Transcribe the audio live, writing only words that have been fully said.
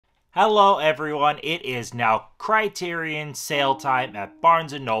Hello everyone, it is now Criterion sale time at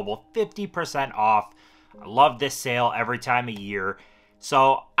Barnes & Noble, 50% off. I love this sale every time of year.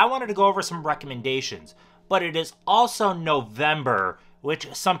 So I wanted to go over some recommendations, but it is also November,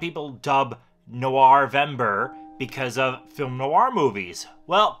 which some people dub Noirvember because of film noir movies.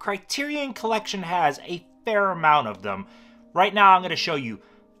 Well, Criterion Collection has a fair amount of them. Right now I'm going to show you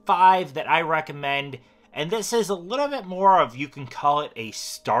 5 that I recommend. And this is a little bit more of, you can call it a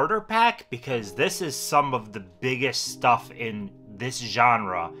starter pack, because this is some of the biggest stuff in this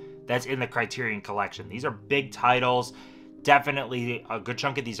genre that's in the Criterion Collection. These are big titles. Definitely a good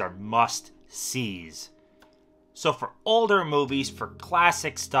chunk of these are must-sees. So for older movies, for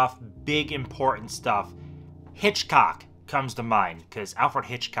classic stuff, big important stuff, Hitchcock comes to mind, because Alfred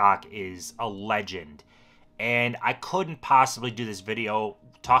Hitchcock is a legend. And I couldn't possibly do this video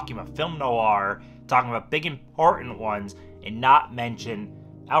talking about film noir, talking about big important ones, and not mention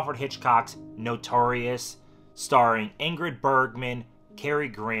Alfred Hitchcock's Notorious, starring Ingrid Bergman, Cary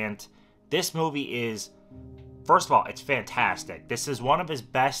Grant. This movie is, first of all, it's fantastic. This is one of his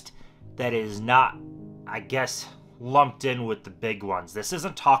best that is not, I guess, lumped in with the big ones. This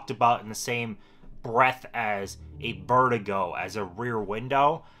isn't talked about in the same breath as a Vertigo, as a Rear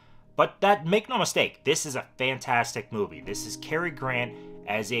Window. But that, make no mistake, this is a fantastic movie. This is Cary Grant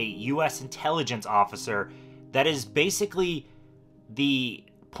as a U.S. intelligence officer that is basically the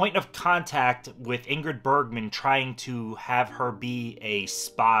point of contact with Ingrid Bergman, trying to have her be a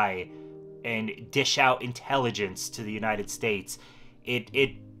spy and dish out intelligence to the United States.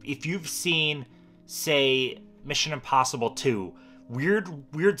 If you've seen, say, Mission Impossible 2, weird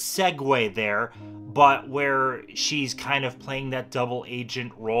segue there, but where she's kind of playing that double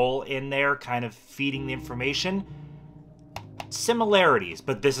agent role in there, kind of feeding the information. Similarities,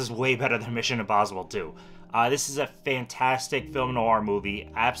 but this is way better than Mission Impossible 2. This is a fantastic film noir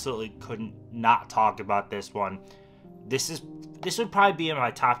movie. Absolutely couldn't not talk about this one. This would probably be in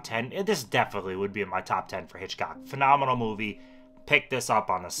my top 10. This definitely would be in my top 10 for Hitchcock. Phenomenal movie. Pick this up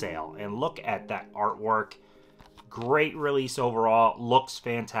on the sale. And look at that artwork. Great release overall. Looks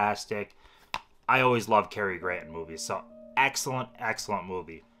fantastic. I always love Cary Grant in movies, so excellent, excellent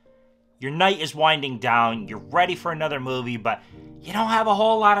movie. Your night is winding down, you're ready for another movie, but you don't have a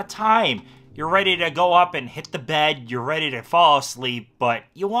whole lot of time. You're ready to go up and hit the bed, you're ready to fall asleep, but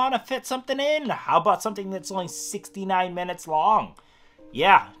you want to fit something in. How about something that's only 69 minutes long?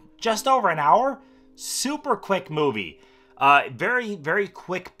 Yeah, just over an hour. Super quick movie. Very, very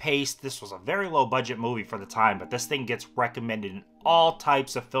quick paced. This was a very low budget movie for the time, but this thing gets recommended in all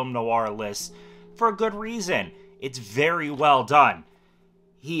types of film noir lists for a good reason. It's very well done.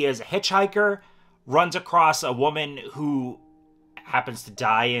 He is a hitchhiker, runs across a woman who happens to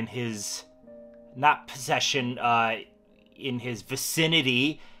die in his, not possession, in his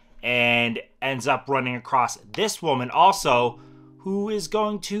vicinity, and ends up running across this woman also, who is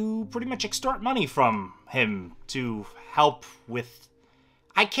going to pretty much extort money from him to help with...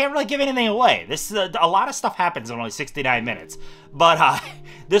 I can't really give anything away. This is a lot of stuff happens in only 69 minutes. But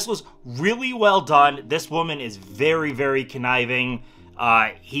this was really well done. This woman is very, very conniving.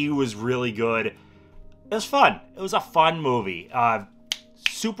 He was really good. It was fun. It was a fun movie.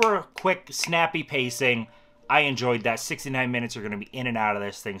 Super quick, snappy pacing. I enjoyed that. 69 minutes, you're going to be in and out of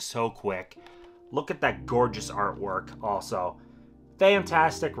this thing so quick. Look at that gorgeous artwork also.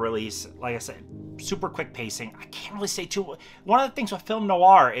 Fantastic release. Like I said, super quick pacing. I can't really say too... One of the things with film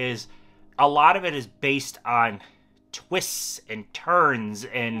noir is a lot of it is based on twists and turns,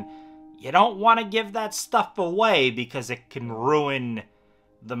 and you don't want to give that stuff away because it can ruin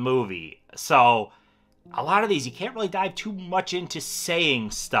the movie. So a lot of these, you can't really dive too much into saying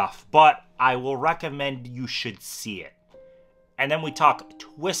stuff, but I will recommend you should see it. And then we talk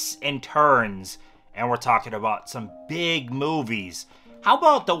twists and turns, and we're talking about some big movies. How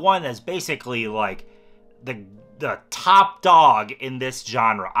about the one that's basically like the top dog in this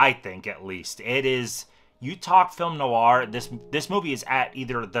genre, I think, at least. It is, you talk film noir, this movie is at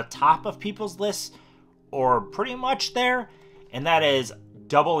either the top of people's lists or pretty much there, and that is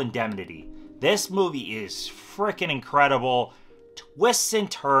Double Indemnity. This movie is freaking incredible. Twists and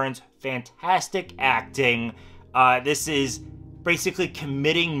turns, fantastic acting. This is basically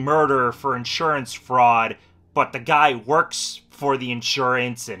committing murder for insurance fraud, but the guy works for the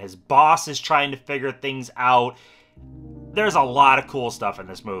insurance and his boss is trying to figure things out. There's a lot of cool stuff in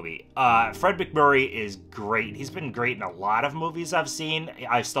this movie. Fred MacMurray is great. He's been great in a lot of movies I've seen.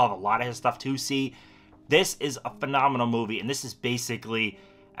 I still have a lot of his stuff to see. This is a phenomenal movie, and this is basically,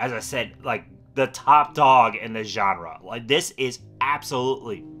 as I said, like the top dog in this genre. Like, this is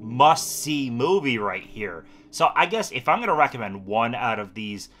absolutely must-see movie right here. So I guess if I'm going to recommend one out of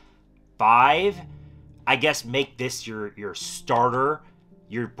these 5, I guess make this your starter.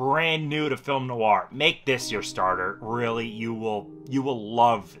 You're brand new to film noir. Make this your starter. Really, you will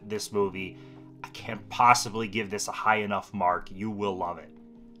love this movie. I can't possibly give this a high enough mark. You will love it.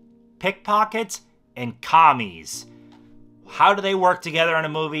 Pickpockets and commies. How do they work together in a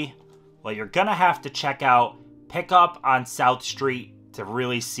movie? Well, you're gonna have to check out Pick Up on South Street to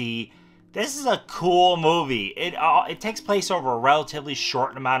really see. This is a cool movie. It takes place over a relatively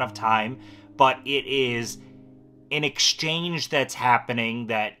short amount of time, but it is an exchange that's happening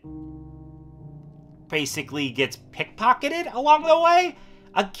that basically gets pickpocketed along the way.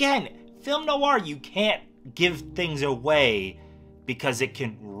 Again, film noir, you can't give things away because it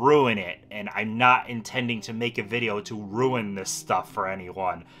can ruin it, and I'm not intending to make a video to ruin this stuff for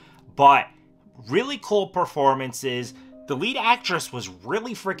anyone. But really cool performances. The lead actress was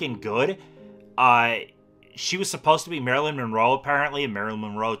really freaking good. She was supposed to be Marilyn Monroe, apparently, and Marilyn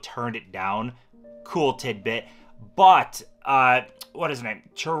Monroe turned it down. Cool tidbit. But, what is her name?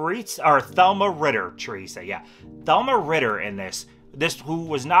 Thelma Ritter. Teresa, yeah. Thelma Ritter in this, who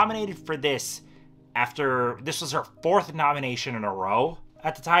was nominated for this after, this was her 4th nomination in a row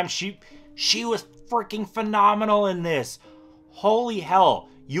at the time. She was freaking phenomenal in this. Holy hell.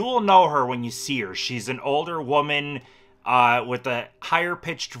 You will know her when you see her. She's an older woman with a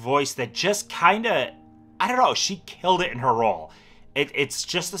higher-pitched voice that just kind of, I don't know, she killed it in her role. It's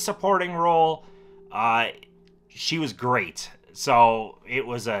just a supporting role. She was great. So it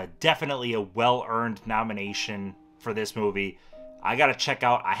was definitely a well-earned nomination for this movie. I gotta check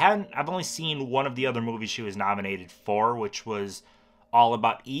out. I've only seen one of the other movies she was nominated for, which was All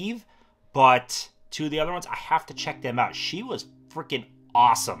About Eve. But 2 of the other ones, I have to check them out. She was freaking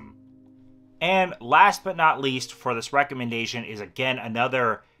awesome. And last but not least for this recommendation is, again,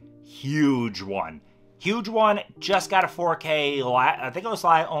 another huge one. Huge one, just got a 4K, I think it was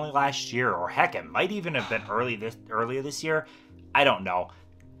only last year, or heck, it might even have been earlier this year. I don't know.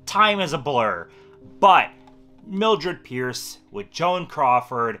 Time is a blur. But Mildred Pierce with Joan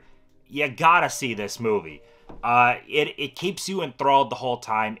Crawford, you gotta see this movie. It keeps you enthralled the whole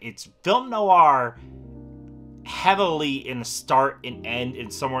time. It's film noir heavily in the start and end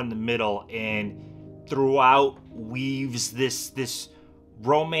and somewhere in the middle, and throughout weaves this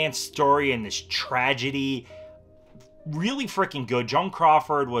romance story and this tragedy. Really freaking good. Joan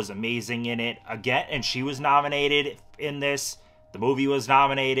Crawford was amazing in it again, and she was nominated in this. The movie was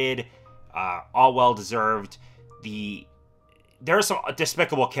nominated. All well deserved. There are some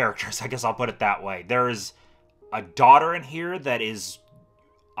despicable characters, I guess I'll put it that way. There's a daughter in here that is,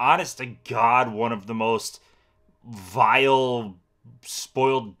 honest to God, one of the most vile,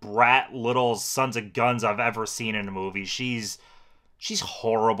 spoiled brat little sons of guns I've ever seen in a movie. She's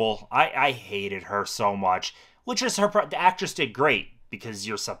horrible. I hated her so much. Which is the actress did great, because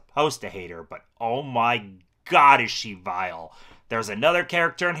you're supposed to hate her, but oh my God, is she vile. There's another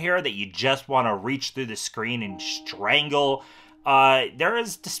character in here that you just want to reach through the screen and strangle. There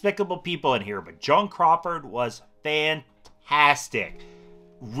is despicable people in here, but Joan Crawford was fantastic.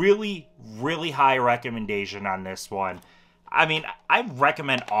 Really, really high recommendation on this one. I mean, I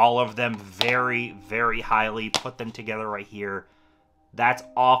recommend all of them very, very highly. Put them together right here. That's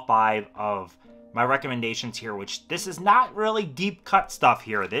all 5 of my recommendations here, which this is not really deep cut stuff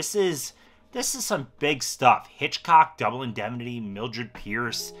here. This is some big stuff. Hitchcock, Double Indemnity, Mildred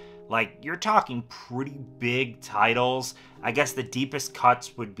Pierce. Like, you're talking pretty big titles. I guess the deepest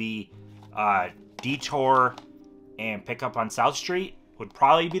cuts would be Detour and Pick Up on South Street would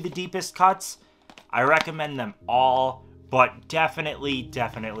probably be the deepest cuts. I recommend them all, but definitely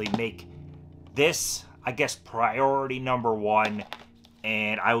make this, I guess, priority number 1.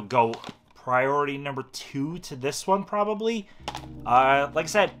 And I would go priority number 2 to this one, probably. Like I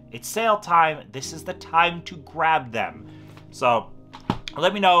said, it's sale time. This is the time to grab them. So,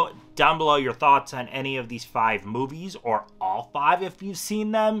 let me know down below your thoughts on any of these 5 movies, or all 5 if you've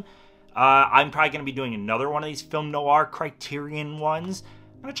seen them. I'm probably going to be doing another one of these film noir Criterion ones.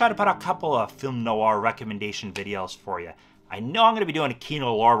 I'm going to try to put out a couple of film noir recommendation videos for you. I know I'm going to be doing a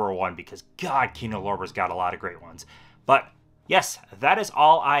Kino Lorber one, because, God, Kino Lorber's got a lot of great ones. But yes, that is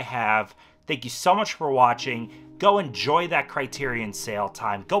all I have. Thank you so much for watching. Go enjoy that Criterion sale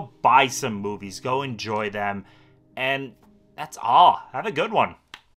time. Go buy some movies. Go enjoy them. And that's all. Have a good one.